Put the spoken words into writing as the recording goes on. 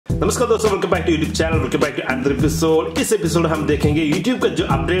नमस्कार दोस्तों, welcome back to YouTube channel, welcome back to another episode. इस episode हम देखेंगे यूट्यूब का जो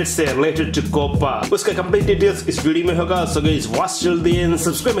अपडेट से रिलेटेड टू कोपा, उसका कंप्लीट डिटेल्स इस वीडियो में होगा। So guys watch till the end,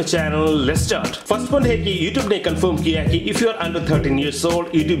 subscribe my channel, let's start. First point है कि यूट्यूब ने कंफर्म किया कि if you are under 13 years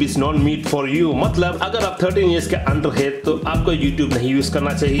old, YouTube is not meet for you. मतलब अगर आप 13 इयर्स के अंडर है तो आपको यूट्यूब नहीं यूज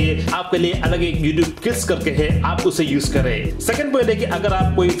करना चाहिए। आपके लिए अलग एक यूट्यूब किड्स करके है, आप उसे यूज करें। सेकंड पॉइंट है कि अगर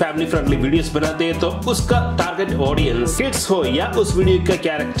आप कोई फैमिली फ्रेंडली वीडियोस बनाते हैं तो उसका टारगेट ऑडियंस किड्स हो या उस वीडियो का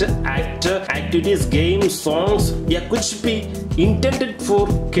character, actor, activities, game, songs या कुछ भी इंटेंडेड फॉर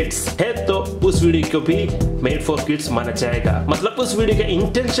किड्स है तो उस वीडियो को भी मेड फॉर किड्स माना जाएगा। मतलब उस वीडियो का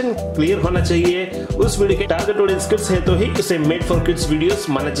इंटेंशन क्लियर होना चाहिए। उस वीडियो के टारगेट ऑडियंस किड्स है तो ही उसे मेड फॉर किड्स वीडियोस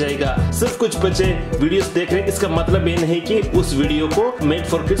माना जाएगा। सिर्फ कुछ बच्चे वीडियोस देख रहे हैं, इसका मतलब ये नहीं कि उस वीडियो को मेड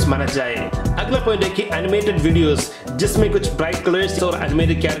फॉर किड्स माना जाए। अगला पॉइंट है कि एनिमेटेड वीडियोस जिसमें कुछ ब्राइट कलर्स और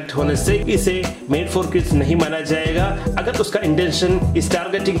एनिमेटेड कैरेक्टर होने से इसे मेड फॉर किड्स नहीं माना जाएगा। अगर उसका इंटेंशन इस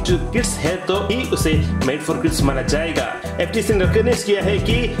टारगेटिंग टू किड्स है तो ही उसे मेड फॉर किड्स माना जाएगा। एफटीसी ने रिकॉग्नाइज किया है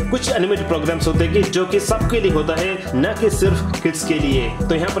कि कुछ एनिमेटेड प्रोग्राम्स होते हैं जो कि सबके लिए होता है, न कि सिर्फ किड्स के लिए।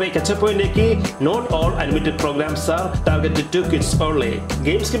 तो यहाँ पर एक अच्छा पॉइंट है कि not all animated programmes are targeted to kids only.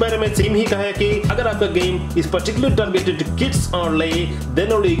 Games के बारे में सेम ही कहा है कि अगर आपका game is particularly targeted to kids only,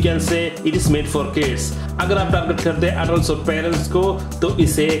 then only you can say it is made for kids. अगर आप टारगेट करते हैं एडल्ट्स और पेरेंट्स को तो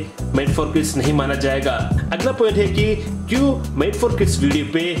इसे मेड फॉर किड्स नहीं माना जाएगा। अगला पॉइंट है कि क्यों मेड फॉर किड्स वीडियो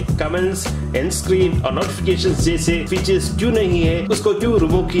पे कमेंट्स, एंड स्क्रीन और नोटिफिकेशंस जैसे फीचर्स क्यों नहीं है, उसको क्यों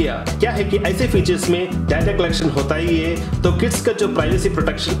रिमूव किया? क्या है कि ऐसे फीचर्स में डाटा कलेक्शन होता ही है, तो किड्स का जो प्राइवेसी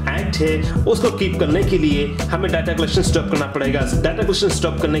प्रोटेक्शन एक्ट है उसको कीप करने के लिए हमें डाटा कलेक्शन स्टॉप करना पड़ेगा। डाटा कलेक्शन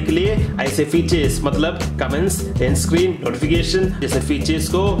स्टॉप करने के लिए ऐसे फीचर्स मतलब कमेंट्स, एंड स्क्रीन, नोटिफिकेशन जैसे फीचर्स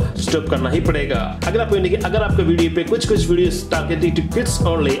को स्टॉप करना ही पड़ेगा। अगला पॉइंट है कि अगर आपके वीडियो पे कुछ videos targeted to kids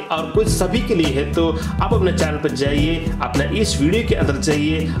only और कुछ सभी के लिए है तो आप अपने चैनल पर जाइए, अपना इस वीडियो के अंदर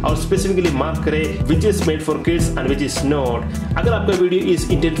जाइए और स्पेसिफिकली मार्क करें which is made for kids and which is not. अगर आपका video is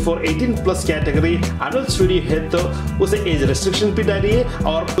intent for 18+ category adults video है तो उसे एज रेस्ट्रिक्शन भी डालिए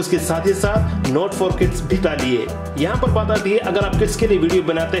और उसके साथ ही साथ नॉट फॉर किड्स भी डालिए। यहाँ पर बात आती है अगर आप किड्स के लिए वीडियो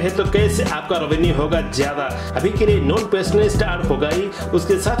बनाते हैं तो कैसे आपका रेवेन्यू होगा ज्यादा। अभी के लिए नॉन पर्सनलाइज्ड ऐड होगा ही,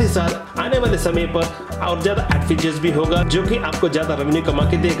 उसके साथ ही साथ आने वाले समय पर और ज्यादा एड फीचर्स भी होगा जो कि आपको ज्यादा रेवेन्यू कमा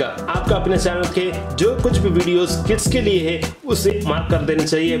के देगा। आपका अपने चैनल के जो कुछ भी वीडियोस किड्स के लिए है उसे मार्क कर देना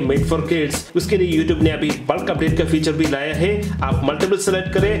चाहिए मेड फॉर किड्स। उसके लिए यूट्यूब ने अभी बल्क अपडेट का फीचर भी लाया है। आप मल्टीपल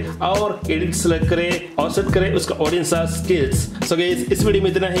सेलेक्ट करें और एडिट सेलेक्ट करें और सेट करें उसका audience as kids. So guys इस वीडियो में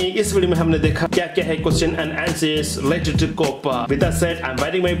इतना ही। इस वीडियो में हमने देखा क्या क्या है question and answers related to Copa. With that said I am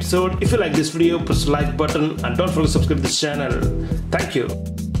winding my episode. If you like this video, press like button and don't forget to subscribe to this channel. Thank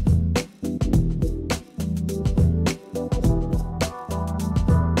you.